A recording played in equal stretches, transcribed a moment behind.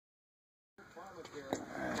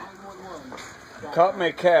Caught me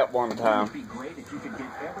a cat one time.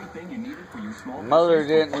 Mother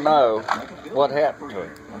didn't know what happened to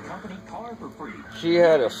her. She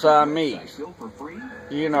had a Siamese.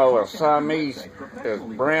 You know, a Siamese is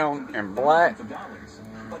brown and black.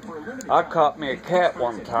 I caught me a cat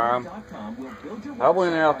one time. I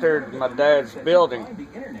went out there to my dad's building,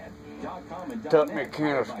 took me a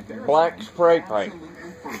can of black spray paint.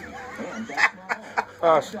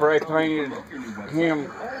 I spray painted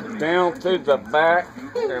him down through the back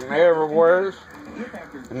and everywhere.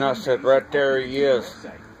 And I said, right there he is.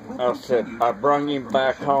 I said, I brung him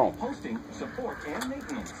back home.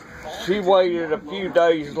 She waited a few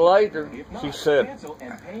days later. She said,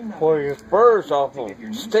 well, your fur's awful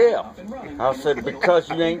stiff. I said, because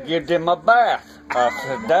you ain't give him a bath. I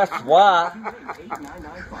said, that's why.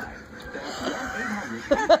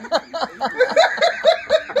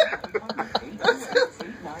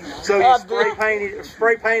 So you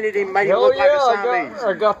spray painted him, made him look like a Siamese.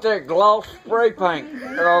 I got that gloss spray paint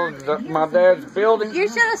out my dad's building. You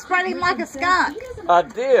should have sprayed him like a skunk. I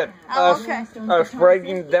did. Oh, okay. I sprayed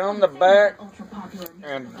him down the back,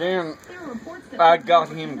 and then I got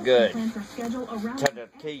him good to the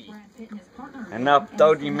T. And I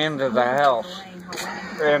throwed him into the house.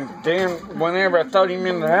 And then whenever I threw him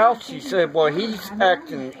in the house, she said, well, he's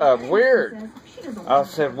acting weird. I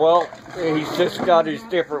said, well, he's just got his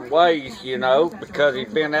different ways, you know, because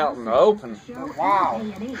he's been out in the open. Wow.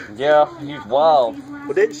 Yeah, he's wild.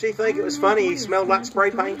 Well, didn't she think it was funny he smelled like spray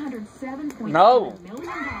paint? No,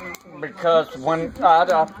 because when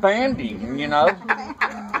I fanned him, you know.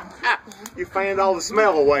 You fanned all the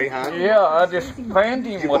smell away, huh? Yeah, I just fanned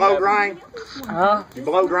him. Did you blow dry? Huh? Did you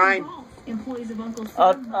blow dry?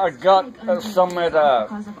 I got some of that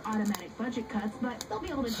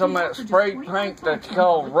spray paint that's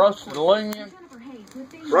called Rust-Oleum.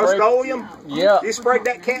 Rust-Oleum? Yeah. You sprayed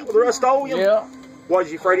that cat with Rust-Oleum? Yeah. What,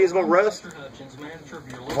 you afraid he was going to rust?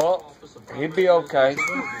 Well, he'd be okay.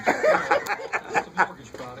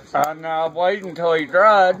 And I waited until he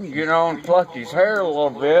dried, you know, and plucked his hair a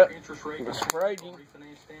little bit, and sprayed him,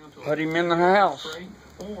 put him in the house.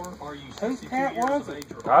 Whose cat was it?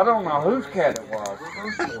 I don't know whose cat it was.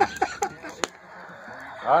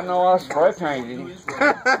 I know I spray painted him.